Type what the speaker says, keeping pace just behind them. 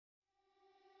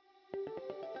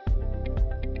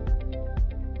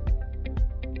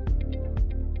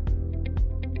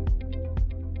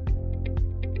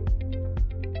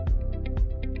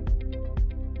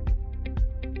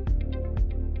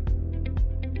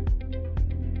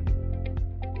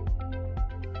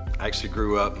I actually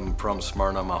grew up from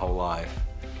Smyrna my whole life.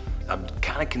 I'm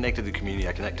kind of connected to the community.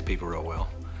 I connect to people real well.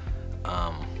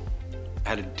 I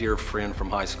had a dear friend from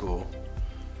high school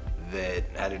that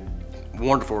I had a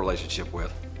wonderful relationship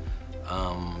with.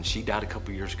 She died a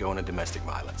couple years ago in a domestic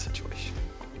violence situation.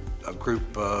 A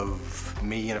group of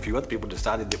me and a few other people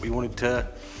decided that we wanted to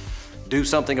do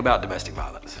something about domestic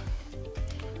violence.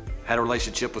 Had a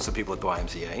relationship with some people at the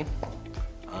YMCA.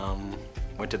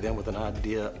 Went to them with an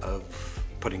idea of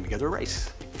putting together a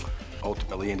race.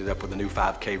 Ultimately ended up with a new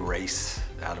 5K race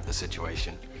out of the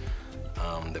situation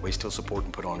that we still support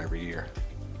and put on every year.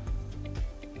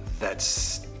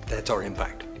 That's our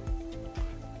impact.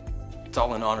 It's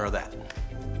all in honor of that.